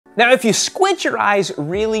Now, if you squint your eyes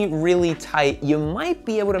really, really tight, you might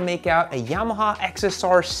be able to make out a Yamaha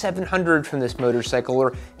XSR 700 from this motorcycle,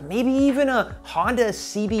 or maybe even a Honda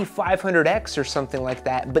CB500X or something like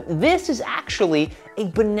that. But this is actually a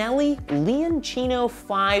Benelli Leoncino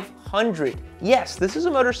 500. Yes, this is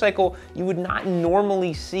a motorcycle you would not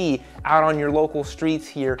normally see out on your local streets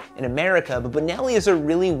here in America, but Benelli is a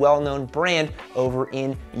really well-known brand over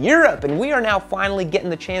in Europe, and we are now finally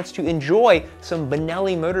getting the chance to enjoy some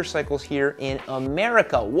Benelli motorcycles here in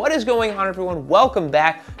America. What is going on, everyone? Welcome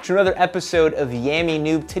back to another episode of Yammy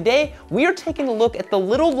Noob. Today, we are taking a look at the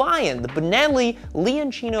Little Lion, the Benelli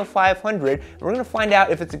Leoncino 500, and we're gonna find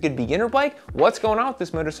out if it's a good beginner bike, what's going on with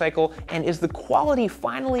this motorcycle, and is the quality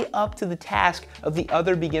finally up to the task of the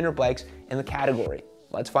other beginner bikes in the category.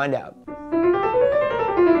 Let's find out.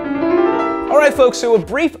 All right, folks, so a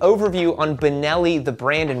brief overview on Benelli, the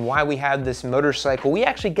brand, and why we have this motorcycle. We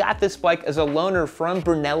actually got this bike as a loaner from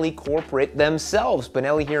Benelli Corporate themselves.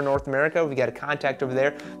 Benelli here in North America, we got a contact over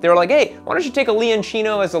there. They were like, hey, why don't you take a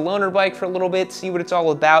Leoncino as a loaner bike for a little bit, see what it's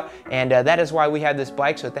all about, and that is why we have this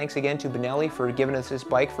bike. So thanks again to Benelli for giving us this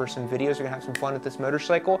bike for some videos. We're gonna have some fun with this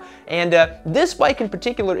motorcycle. And this bike in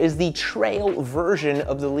particular is the trail version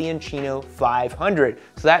of the Leoncino 500.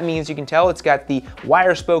 So that means you can tell it's got the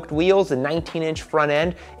wire-spoked wheels, the 19-inch front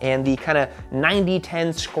end, and the kind of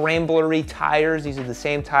 90-10 scramblery tires. These are the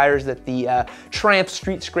same tires that the Triumph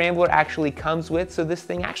Street Scrambler actually comes with, so this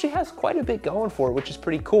thing actually has quite a bit going for it, which is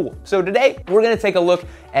pretty cool. So today, we're gonna take a look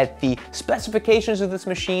at the specifications of this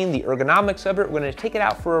machine, the ergonomics of it. We're gonna take it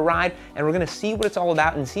out for a ride, and we're gonna see what it's all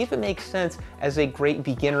about and see if it makes sense as a great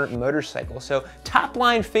beginner motorcycle. So top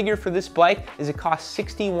line figure for this bike is it costs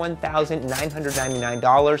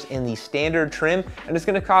 $61,999 in the standard trim, and it's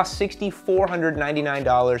gonna cost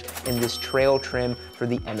 $6,499 in this trail trim for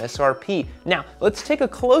the MSRP. Now, let's take a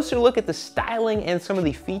closer look at the styling and some of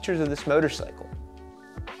the features of this motorcycle.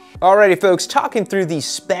 Alrighty, folks, talking through the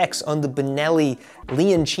specs on the Benelli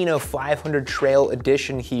Leoncino 500 Trail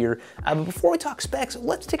Edition here. But before we talk specs,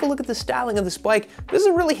 let's take a look at the styling of this bike. This is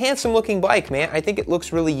a really handsome looking bike, man. I think it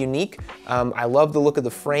looks really unique. I love the look of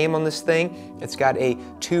the frame on this thing. It's got a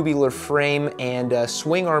tubular frame and a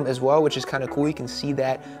swing arm as well, which is kind of cool. You can see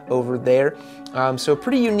that over there. So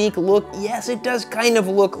pretty unique look. Yes, it does kind of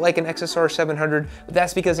look like an XSR 700, but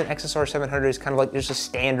that's because an XSR 700 is kind of like just a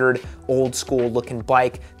standard old school looking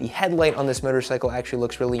bike. The headlight on this motorcycle actually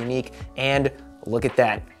looks really unique, and look at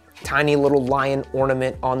that. Tiny little lion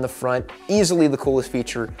ornament on the front. Easily the coolest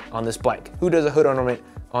feature on this bike. Who does a hood ornament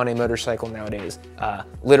on a motorcycle nowadays?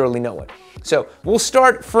 Literally no one. So we'll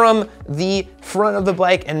start from the front of the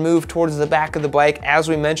bike and move towards the back of the bike. As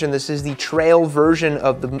we mentioned, this is the trail version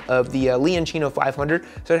of the Leoncino 500.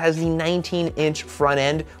 So it has the 19-inch front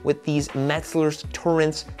end with these Metzler's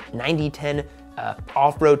Torrance 90-10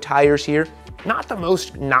 off-road tires here. Not the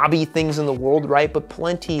most knobby things in the world, right? But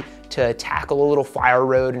plenty to tackle a little fire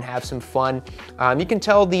road and have some fun. You can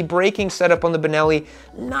tell the braking setup on the Benelli,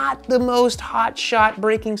 not the most hot shot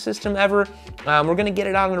braking system ever. We're gonna get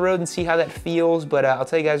it out on the road and see how that feels, but I'll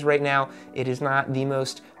tell you guys right now, it is not the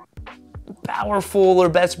most powerful or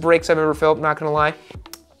best brakes I've ever felt, not gonna lie.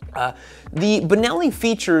 The Benelli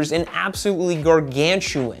features an absolutely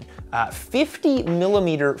gargantuan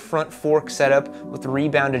 50mm front fork setup with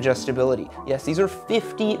rebound adjustability. Yes, these are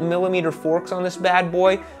 50mm forks on this bad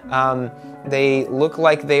boy. They look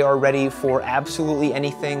like they are ready for absolutely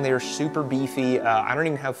anything. They're super beefy. I don't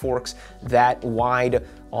even have forks that wide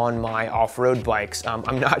on my off-road bikes.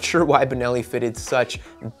 I'm not sure why Benelli fitted such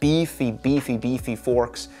beefy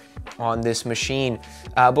forks on this machine.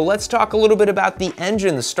 But let's talk a little bit about the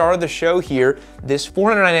engine, the star of the show here. This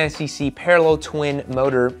 499cc parallel twin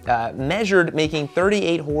motor measured making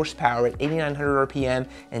 38 horsepower at 8,900 RPM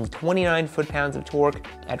and 29 foot-pounds of torque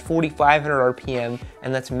at 4,500 RPM,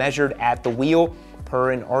 and that's measured at the wheel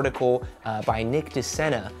per an article by Nick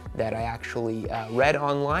DeSena that I actually read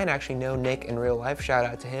online. I actually know Nick in real life. Shout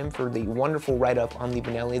out to him for the wonderful write-up on the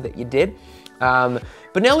Benelli that you did.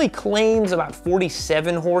 Benelli claims about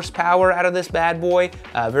 47 horsepower out of this bad boy.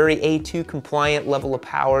 Very A2 compliant level of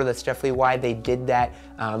power. That's definitely why they did that.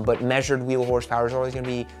 But measured wheel horsepower is always gonna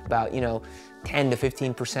be about, 10 to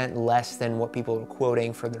 15% less than what people are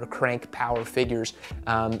quoting for their crank power figures.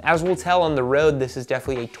 As we'll tell on the road, this is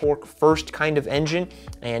definitely a torque first kind of engine,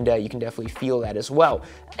 and you can definitely feel that as well.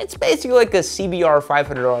 It's basically like a CBR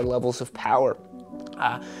 500R levels of power.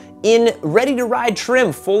 In ready-to-ride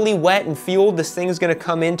trim, fully wet and fueled, this thing is gonna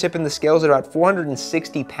come in tipping the scales at about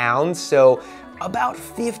 460 pounds, so about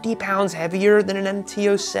 50 pounds heavier than an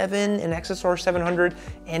MT-07, an XSR 700,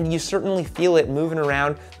 and you certainly feel it moving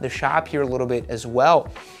around the shop here a little bit as well.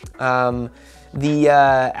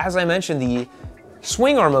 As I mentioned, the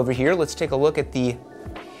swing arm over here, let's take a look at the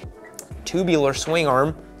tubular swing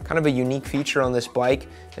arm, kind of a unique feature on this bike.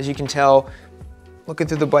 As you can tell, looking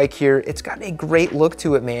through the bike here, it's got a great look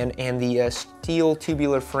to it, man, and the steel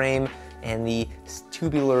tubular frame and the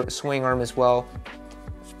tubular swing arm as well,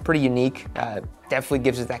 it's pretty unique. Definitely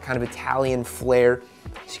gives it that kind of Italian flair.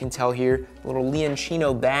 As you can tell here, a little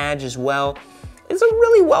Leoncino badge as well. It's a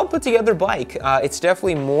really well put together bike. It's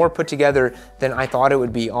definitely more put together than I thought it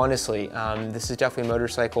would be, honestly. This is definitely a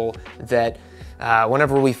motorcycle that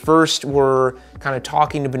whenever we first were kind of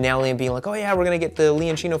talking to Benelli and being like, oh yeah, we're gonna get the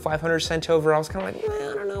Leoncino 500 sent over, I was kind of like,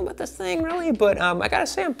 I don't know about this thing really, but I gotta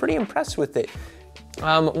say I'm pretty impressed with it.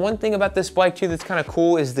 One thing about this bike too that's kind of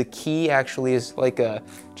cool is the key actually is like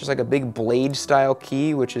just like a big blade style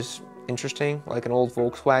key, which is interesting, like an old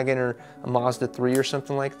Volkswagen or a Mazda 3 or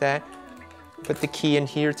something like that. Put the key in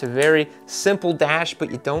here. It's a very simple dash,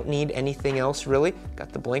 but you don't need anything else really.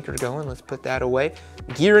 Got the blinker going, let's put that away.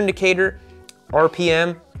 Gear indicator,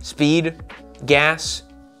 RPM, speed, gas,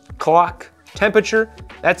 clock, temperature,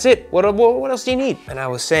 that's it. What else do you need? And I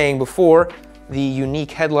was saying before, the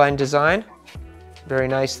unique headline design, very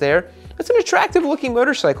nice there. It's an attractive looking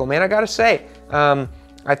motorcycle, man, I gotta say.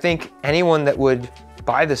 I think anyone that would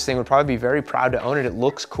buy this thing would probably be very proud to own it. It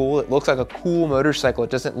looks cool. It looks like a cool motorcycle. It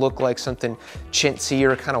doesn't look like something chintzy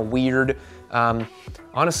or kind of weird.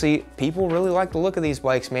 Honestly, people really like the look of these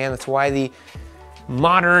bikes, man. That's why the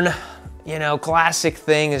modern, you know, classic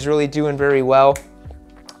thing is really doing very well.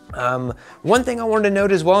 One thing I wanted to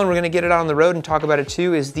note as well, and we're gonna get it out on the road and talk about it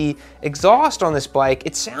too, is the exhaust on this bike.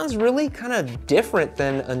 It sounds really kind of different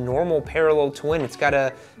than a normal parallel twin. It's got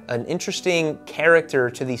an interesting character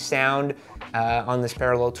to the sound on this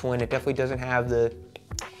parallel twin. It definitely doesn't have the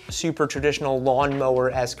super traditional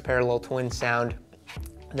lawnmower-esque parallel twin sound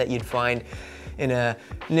that you'd find in a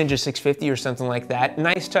Ninja 650 or something like that.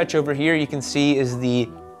 Nice touch over here you can see is the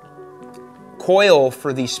coil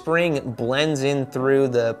for the spring blends in through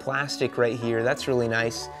the plastic right here. That's really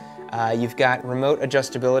nice. You've got remote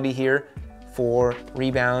adjustability here for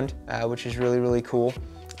rebound, which is really, really cool.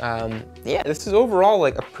 Yeah, this is overall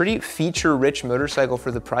like a pretty feature-rich motorcycle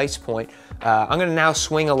for the price point. I'm gonna now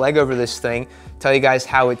swing a leg over this thing, tell you guys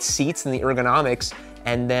how it seats and the ergonomics,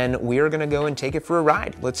 and then we are gonna go and take it for a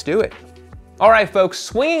ride. Let's do it. All right, folks,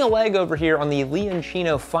 swinging a leg over here on the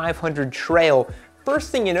Leoncino 500 Trail.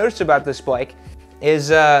 First thing you notice about this bike is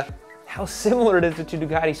how similar it is to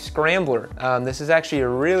Ducati Scrambler. This is actually a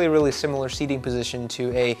really, really similar seating position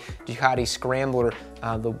to a Ducati Scrambler.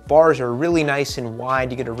 The bars are really nice and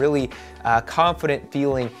wide. You get a really confident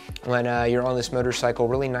feeling when you're on this motorcycle.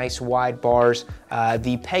 Really nice wide bars.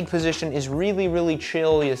 The peg position is really, really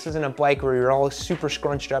chill. This isn't a bike where you're all super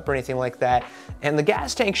scrunched up or anything like that. And the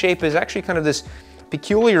gas tank shape is actually kind of this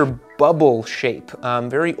peculiar bubble shape,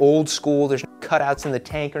 very old school. There's no cutouts in the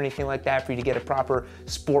tank or anything like that for you to get a proper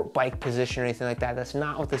sport bike position or anything like that. That's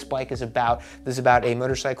not what this bike is about. This is about a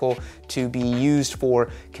motorcycle to be used for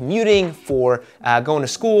commuting, for going to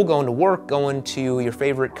school, going to work, going to your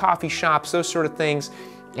favorite coffee shops, those sort of things,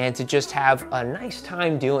 and to just have a nice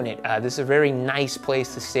time doing it. This is a very nice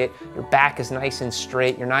place to sit. Your back is nice and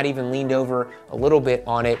straight. You're not even leaned over a little bit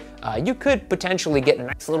on it. You could potentially get a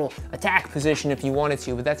nice little attack position if you wanted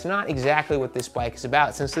to, but that's not exactly what this bike is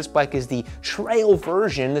about. Since this bike is the trail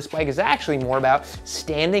version, this bike is actually more about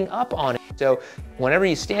standing up on it. So whenever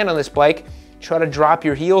you stand on this bike, try to drop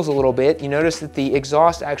your heels a little bit. You notice that the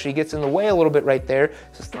exhaust actually gets in the way a little bit right there,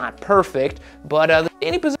 so it's not perfect, but the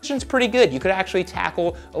standing position's pretty good. You could actually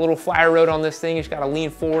tackle a little fire road on this thing. You just gotta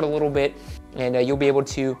lean forward a little bit, and you'll be able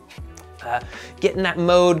to get in that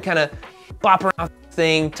mode, kind of bop around the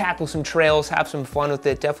thing, tackle some trails, have some fun with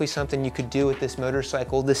it. Definitely something you could do with this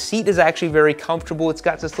motorcycle. The seat is actually very comfortable. It's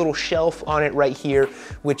got this little shelf on it right here,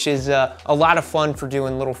 which is a lot of fun for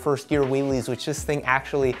doing little first gear wheelies, which this thing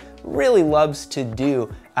actually really loves to do.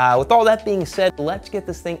 With all that being said, let's get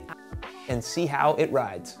this thing out and see how it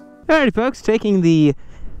rides. Alrighty folks, taking the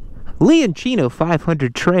Leoncino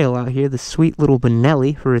 500 Trail out here, the sweet little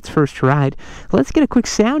Benelli for its first ride. Let's get a quick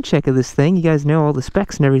sound check of this thing. You guys know all the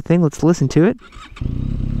specs and everything. Let's listen to it.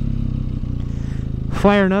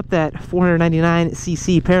 Firing up that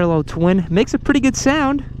 499cc parallel twin makes a pretty good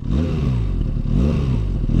sound.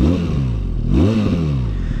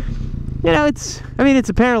 You know, it's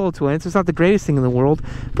a parallel twin, so it's not the greatest thing in the world,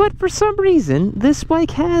 but for some reason, this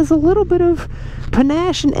bike has a little bit of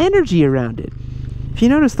panache and energy around it. If you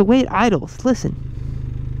notice the way it idles, listen.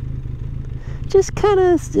 Just kind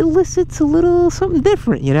of elicits a little something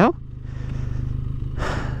different, you know?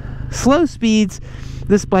 Slow speeds,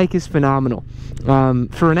 this bike is phenomenal.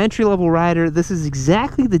 For an entry-level rider, this is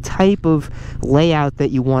exactly the type of layout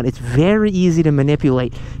that you want. It's very easy to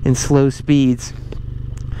manipulate in slow speeds.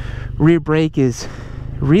 Rear brake is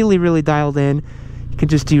really, really dialed in. You can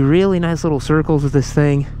just do really nice little circles with this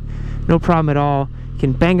thing. No problem at all. You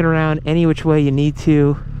can bang it around any which way you need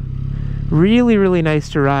to. Really, really nice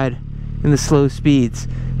to ride in the slow speeds,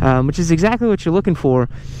 which is exactly what you're looking for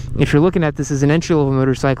if you're looking at this as an entry-level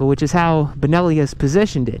motorcycle, which is how Benelli has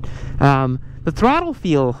positioned it. The throttle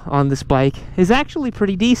feel on this bike is actually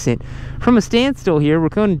pretty decent. From a standstill here, we're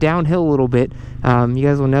going downhill a little bit. You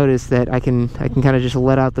guys will notice that I can kind of just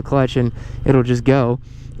let out the clutch and it'll just go.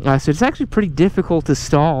 So it's actually pretty difficult to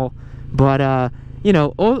stall, but you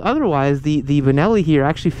know, otherwise the Benelli here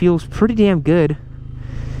actually feels pretty damn good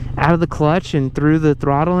out of the clutch and through the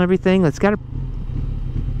throttle and everything. It's got a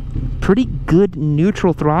pretty good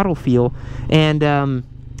neutral throttle feel, and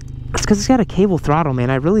it's because it's got a cable throttle, man.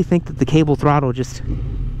 I really think that the cable throttle just,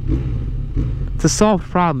 it's a solved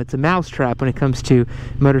problem. It's a mousetrap when it comes to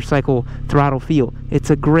motorcycle throttle feel. It's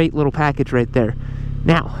a great little package right there.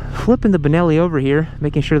 Now, flipping the Benelli over here,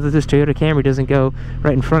 making sure that this Toyota Camry doesn't go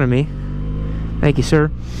right in front of me. Thank you,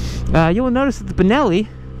 sir. You will notice that the Benelli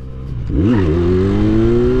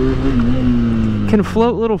can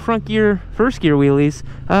float little front gear, first gear wheelies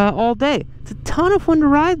all day. It's a ton of fun to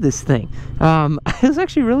ride this thing. I was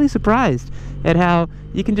actually really surprised at how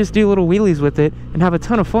you can just do little wheelies with it and have a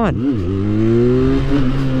ton of fun.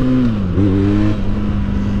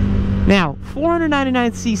 Now,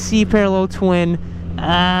 499cc parallel twin,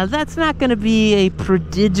 that's not going to be a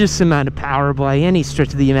prodigious amount of power by any stretch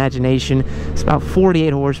of the imagination. It's about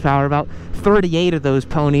 48 horsepower, about 38 of those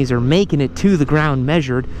ponies are making it to the ground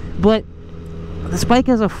measured, but this bike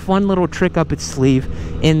has a fun little trick up its sleeve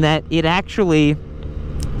in that it actually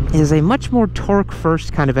is a much more torque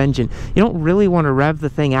first kind of engine. You don't really want to rev the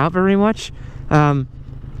thing out very much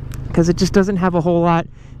because it just doesn't have a whole lot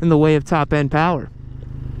in the way of top end power.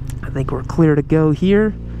 I think we're clear to go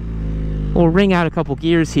here. We'll ring out a couple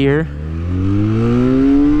gears here.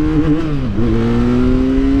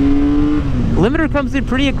 Limiter comes in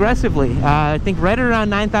pretty aggressively. I think right around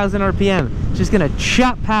 9,000 RPM. Just gonna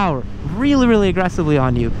chop power really, really aggressively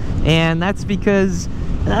on you. And that's because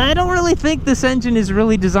I don't really think this engine is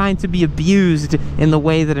really designed to be abused in the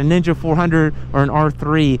way that a Ninja 400 or an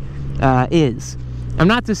R3 is. I'm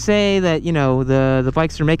not to say that, you know, the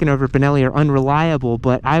bikes they're making over at Benelli are unreliable,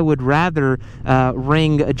 but I would rather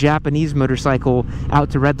ring a Japanese motorcycle out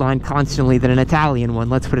to redline constantly than an Italian one,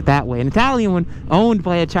 let's put it that way. An Italian one owned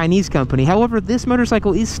by a Chinese company. However, this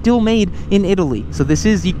motorcycle is still made in Italy. So this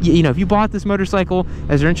is, you know, if you bought this motorcycle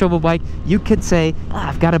as your entry-level bike, you could say,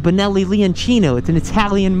 I've got a Benelli Leoncino. It's an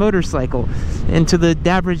Italian motorcycle. And to the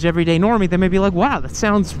average everyday normie, they may be like, wow, that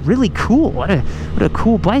sounds really cool. What a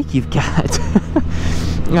cool bike you've got.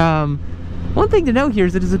 One thing to note here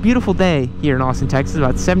is that it's a beautiful day here in Austin, Texas.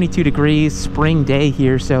 About 72 degrees, spring day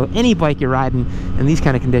here, so any bike you're riding in these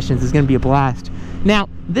kind of conditions is going to be a blast. Now,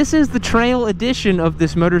 this is the trail edition of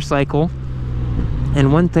this motorcycle,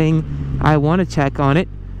 and one thing I want to check on it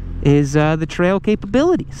is the trail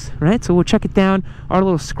capabilities, right? So we'll check it down our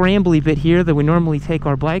little scrambly bit here that we normally take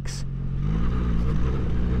our bikes.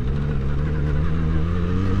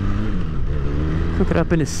 Hook it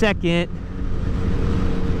up in a second.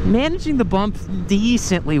 Managing the bumps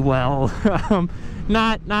decently well.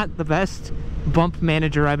 Not the best bump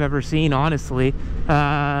manager I've ever seen, honestly.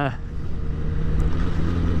 Yeah,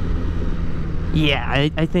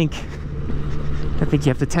 I think you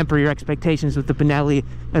have to temper your expectations with the Benelli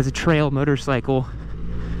as a trail motorcycle.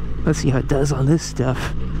 Let's see how it does on this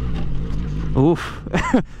stuff. Oof.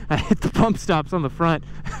 I hit the bump stops on the front.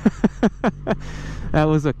 That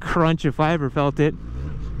was a crunch if I ever felt it.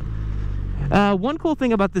 One cool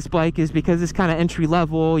thing about this bike is because it's kind of entry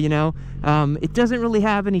level, you know, it doesn't really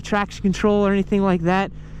have any traction control or anything like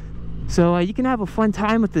that. So you can have a fun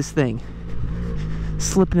time with this thing.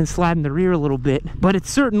 Slipping and sliding the rear a little bit, but it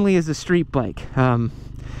certainly is a street bike.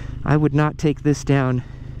 I would not take this down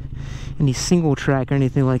any single track or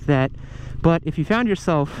anything like that. But if you found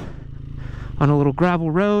yourself on a little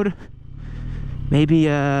gravel road, maybe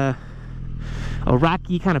a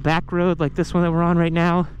rocky kind of back road like this one that we're on right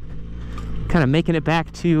now, kind of making it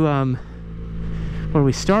back to where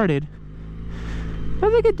we started, I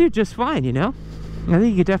think it'd do just fine, you know? I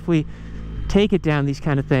think you could definitely take it down these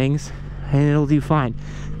kind of things and it'll do fine.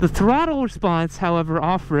 The throttle response, however,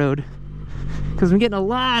 off-road, because I'm getting a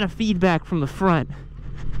lot of feedback from the front,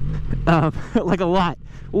 like a lot,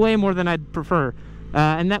 way more than I'd prefer.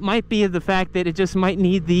 And that might be the fact that it just might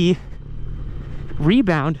need the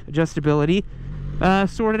rebound adjustability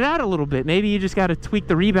sort it out a little bit. Maybe you just got to tweak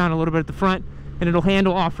the rebound a little bit at the front, and it'll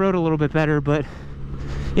handle off-road a little bit better. But,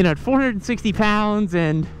 you know, at 460 pounds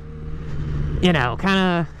and, you know,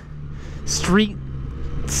 kind of street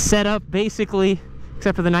setup, basically,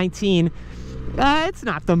 except for the 19, it's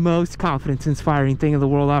not the most confidence-inspiring thing in the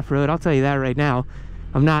world off-road. I'll tell you that right now.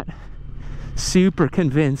 I'm not super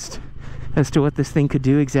convinced as to what this thing could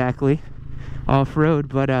do exactly off-road,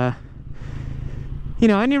 but you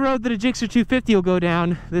know, any road that a Gixxer 250 will go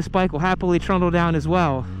down, this bike will happily trundle down as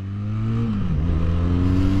well.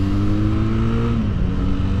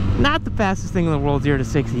 Not the fastest thing in the world, 0 to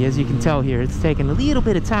 60, as you can tell here. It's taken a little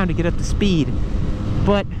bit of time to get up to speed,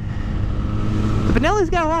 but the Benelli's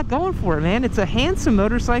got a lot going for it, man. It's a handsome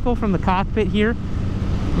motorcycle from the cockpit here.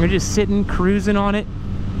 We're just sitting, cruising on it.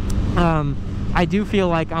 I do feel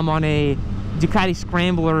like I'm on a Ducati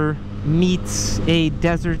Scrambler meets a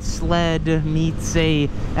desert sled meets a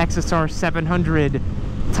XSR 700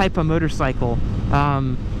 type of motorcycle.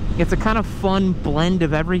 It's a kind of fun blend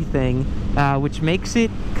of everything, which makes it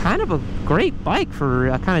kind of a great bike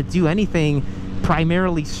for kind of do anything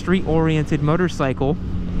primarily street-oriented motorcycle.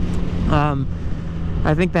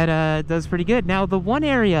 I think that does pretty good. Now, the one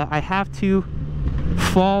area I have to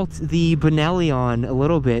fault the Benelli on a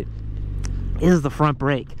little bit is the front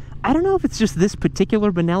brake. I don't know if it's just this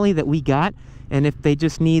particular Benelli that we got, and if they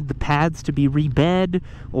just need the pads to be rebed,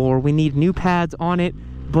 or we need new pads on it,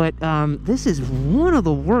 but this is one of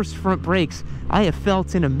the worst front brakes I have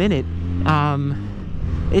felt in a minute.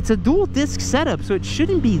 It's a dual disc setup, so it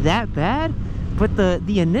shouldn't be that bad, but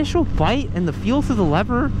the initial bite and the feel to the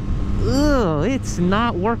lever, ugh, it's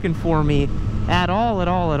not working for me at all, at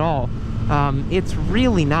all, at all. It's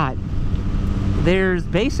really not. There's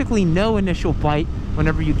basically no initial bite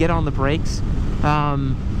whenever you get on the brakes,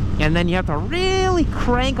 and then you have to really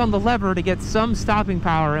crank on the lever to get some stopping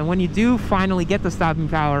power, and when you do finally get the stopping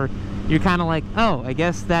power, you're kind of like, oh, I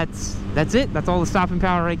guess that's it, that's all the stopping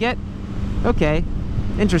power I get. Okay,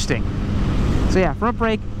 interesting. So yeah, front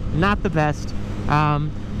brake, not the best,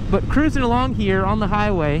 but cruising along here on the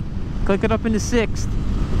highway, click it up into 6th,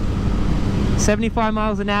 75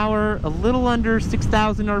 miles an hour, a little under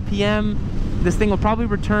 6,000 RPM. This thing will probably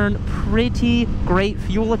return pretty great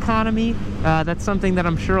fuel economy. That's something that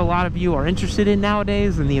I'm sure a lot of you are interested in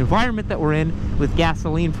nowadays, in the environment that we're in with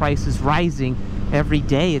gasoline prices rising every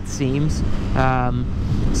day, it seems.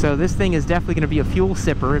 So this thing is definitely going to be a fuel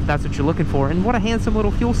sipper if that's what you're looking for. And what a handsome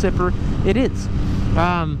little fuel sipper it is.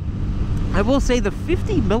 I will say the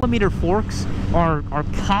 50mm forks are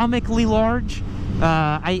comically large.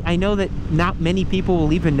 I know that not many people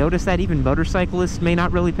will even notice that. Even motorcyclists may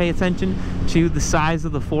not really pay attention to the size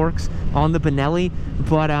of the forks on the Benelli,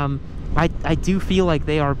 but I do feel like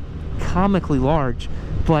they are comically large.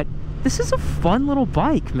 But this is a fun little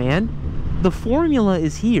bike, man. The formula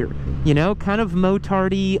is here, you know, kind of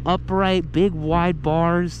motardy, upright, big wide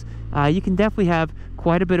bars. You can definitely have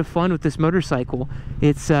quite a bit of fun with this motorcycle.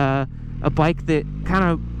 It's a bike that kind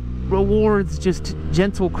of rewards just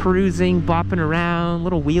gentle cruising, bopping around,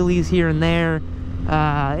 little wheelies here and there.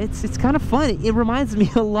 It's kind of fun. It reminds me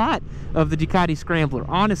a lot of the Ducati Scrambler,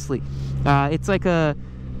 honestly. It's like a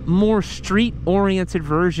more street-oriented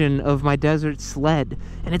version of my desert sled,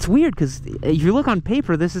 and it's weird because if you look on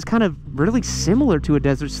paper, this is kind of really similar to a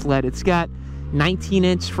desert sled. It's got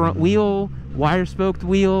 19-inch front wheel, wire-spoked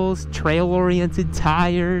wheels, trail-oriented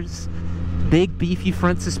tires, big beefy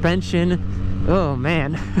front suspension. Oh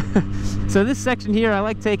man. So this section here I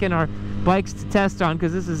like taking our bikes to test on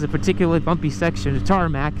because this is a particularly bumpy section of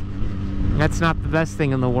tarmac. That's not the best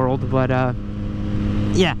thing in the world, but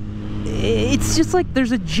yeah, it's just like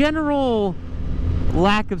there's a general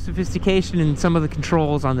lack of sophistication in some of the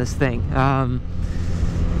controls on this thing.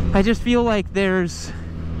 I just feel like there's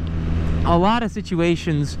a lot of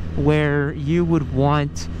situations where you would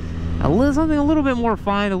want something a little bit more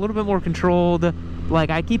fine, a little bit more controlled. Like,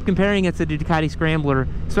 I keep comparing it to the Ducati Scrambler,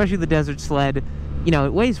 especially the desert sled. You know,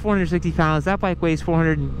 it weighs 460 pounds. That bike weighs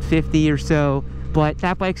 450 or so, but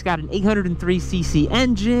that bike's got an 803cc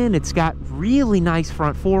engine. It's got really nice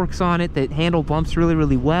front forks on it that handle bumps really,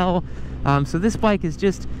 really well. So this bike is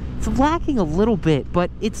just, it's lacking a little bit, but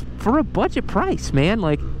it's for a budget price, man.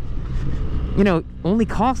 Like, you know, it only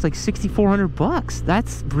costs like $6,400.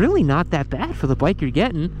 That's really not that bad for the bike you're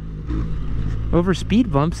getting. Over speed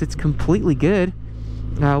bumps, it's completely good.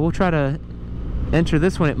 We'll try to enter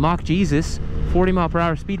this one at Mach Jesus, 40 mile per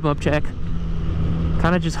hour speed bump check.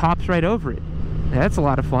 Kind of just hops right over it. That's a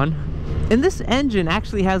lot of fun. And this engine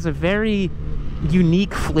actually has a very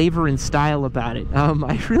unique flavor and style about it.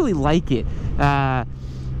 I really like it.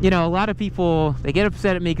 You know, a lot of people, they get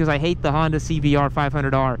upset at me because I hate the Honda CBR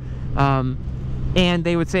 500R. and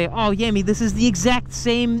they would say, oh, Yami, this is the exact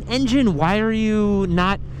same engine. Why are you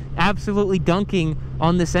not absolutely dunking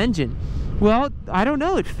on this engine? Well, I don't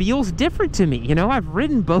know. It feels different to me. You know, I've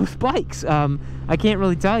ridden both bikes. I can't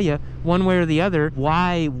really tell you one way or the other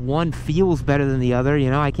why one feels better than the other. You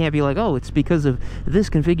know, I can't be like, oh, it's because of this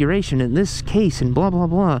configuration and this case and blah, blah,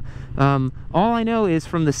 blah. All I know is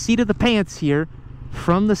from the seat of the pants here,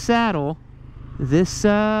 from the saddle, this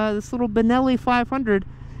little Benelli 500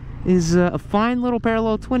 is a fine little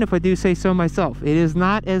parallel twin, if I do say so myself. It is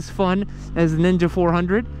not as fun as the Ninja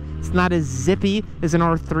 400. It's not as zippy as an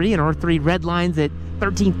R3. An R3 red lines at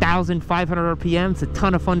 13,500 RPM. It's a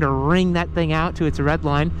ton of fun to ring that thing out to its red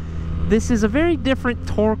line. This is a very different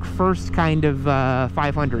torque first kind of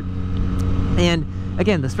 500. And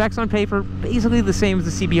again, the specs on paper, basically the same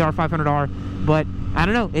as the CBR 500R, but I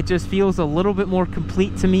don't know, it just feels a little bit more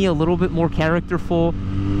complete to me, a little bit more characterful,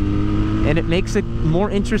 and it makes a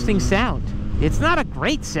more interesting sound. It's not a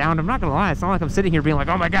great sound, I'm not gonna lie. It's not like I'm sitting here being like,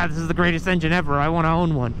 oh my god, this is the greatest engine ever, I want to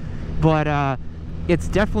own one. But it's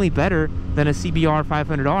definitely better than a CBR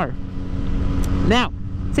 500R. Now,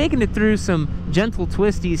 taking it through some gentle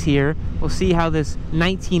twisties here, we'll see how this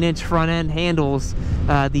 19-inch front end handles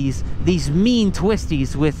these mean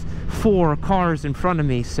twisties with 4 cars in front of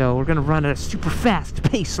me. So we're gonna run at a super fast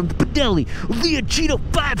pace on the Benelli Leoncino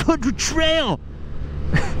 500 trail.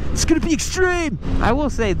 It's gonna be extreme. I will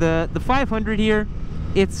say the 500 here,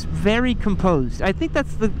 it's very composed. I think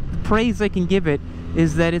that's the praise I can give it,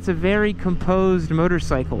 is that it's a very composed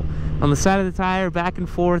motorcycle. On the side of the tire, back and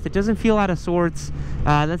forth, it doesn't feel out of sorts.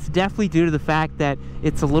 That's definitely due to the fact that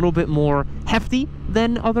it's a little bit more hefty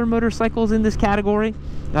than other motorcycles in this category.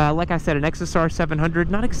 Like I said, an XSR 700,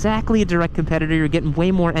 not exactly a direct competitor. You're getting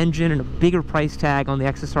way more engine and a bigger price tag on the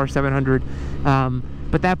XSR 700.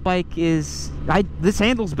 But that bike is, this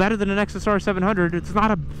handles better than an XSR 700. It's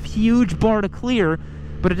not a huge bar to clear,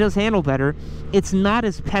 but it does handle better. It's not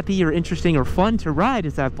as peppy or interesting or fun to ride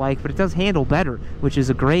as that bike, but it does handle better, which is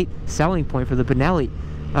a great selling point for the Benelli.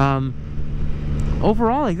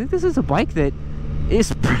 Overall, I think this is a bike that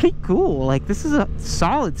is pretty cool. Like, this is a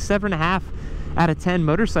solid 7.5 out of 10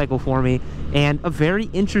 motorcycle for me, and a very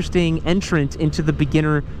interesting entrant into the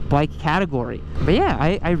beginner bike category. But yeah,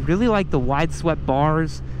 I really like the wide swept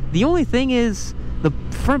bars. The only thing is, the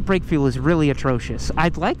front brake feel is really atrocious.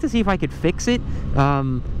 I'd like to see if I could fix it.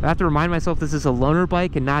 I have to remind myself this is a loaner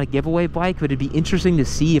bike and not a giveaway bike, but it'd be interesting to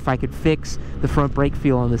see if I could fix the front brake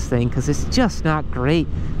feel on this thing, because it's just not great.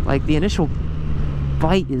 Like, the initial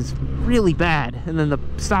bite is really bad, and then the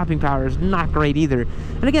stopping power is not great either.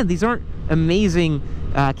 And again, these aren't amazing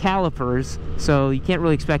calipers, so you can't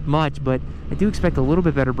really expect much, but I do expect a little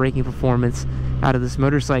bit better braking performance out of this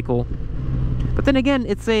motorcycle. But then again,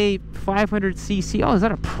 it's a 500cc. Oh, is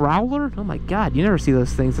that a Prowler? Oh my god, you never see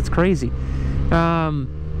those things. That's crazy. Then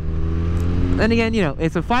again, you know,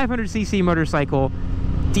 it's a 500cc motorcycle.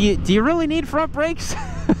 Do you really need front brakes?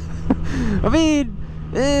 I mean,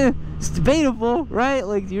 it's debatable, right?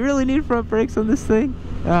 Like, do you really need front brakes on this thing?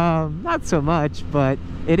 Not so much, but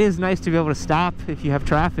it is nice to be able to stop if you have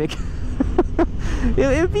traffic.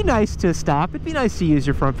 It would be nice to stop. It'd be nice to use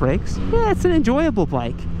your front brakes. Yeah, it's an enjoyable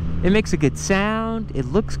bike. It makes a good sound, it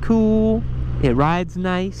looks cool, it rides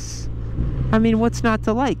nice. I mean, what's not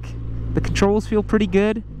to like? The controls feel pretty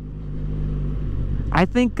good. I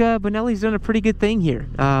think Benelli's done a pretty good thing here.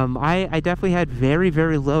 I definitely had very,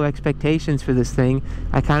 very low expectations for this thing.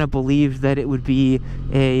 I kind of believed that it would be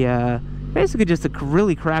a, basically just a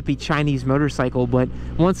really crappy Chinese motorcycle, but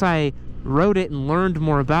once I rode it and learned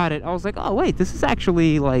more about it, I was like, oh wait, this is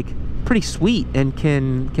actually like pretty sweet and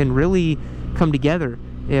can really come together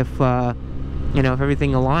if you know, if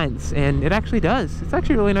everything aligns, and it actually does. It's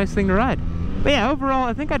actually a really nice thing to ride. But yeah, overall,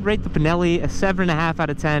 I think I'd rate the Benelli a 7.5 out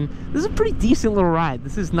of 10. This is a pretty decent little ride.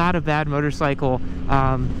 This is not a bad motorcycle.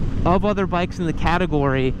 Of other bikes in the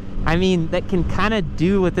category, I mean, that can kind of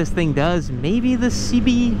do what this thing does. Maybe the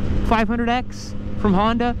CB500X from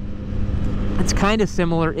Honda. It's kind of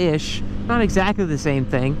similar-ish. Not exactly the same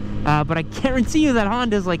thing, but I guarantee you that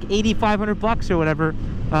Honda's like $8,500 or whatever,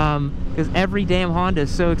 because every damn Honda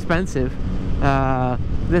is so expensive.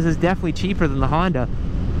 This is definitely cheaper than the Honda.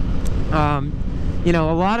 You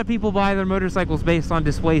know, a lot of people buy their motorcycles based on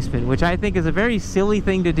displacement, which I think is a very silly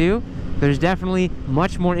thing to do. There's definitely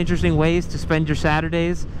much more interesting ways to spend your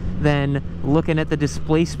Saturdays than looking at the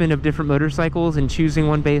displacement of different motorcycles and choosing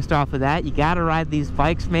one based off of that. You gotta ride these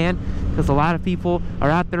bikes, man, because a lot of people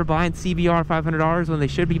are out there buying CBR 500Rs when they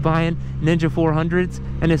should be buying Ninja 400s,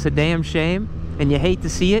 and it's a damn shame, and you hate to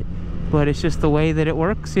see it, but it's just the way that it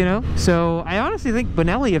works, you know? So I honestly think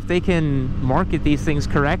Benelli, if they can market these things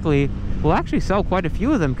correctly, we'll actually sell quite a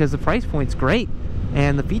few of them because the price point's great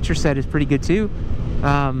and the feature set is pretty good too.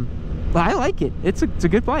 But I like it. It's a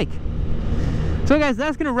good bike. So guys,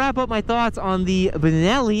 that's gonna wrap up my thoughts on the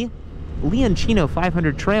Benelli Leoncino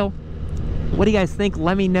 500 Trail. What do you guys think?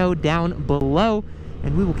 Let me know down below,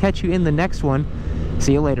 and we will catch you in the next one.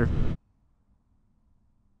 See you later.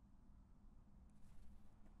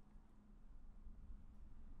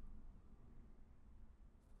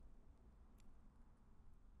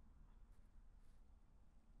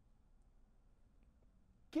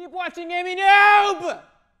 Keep watching Amy Noob!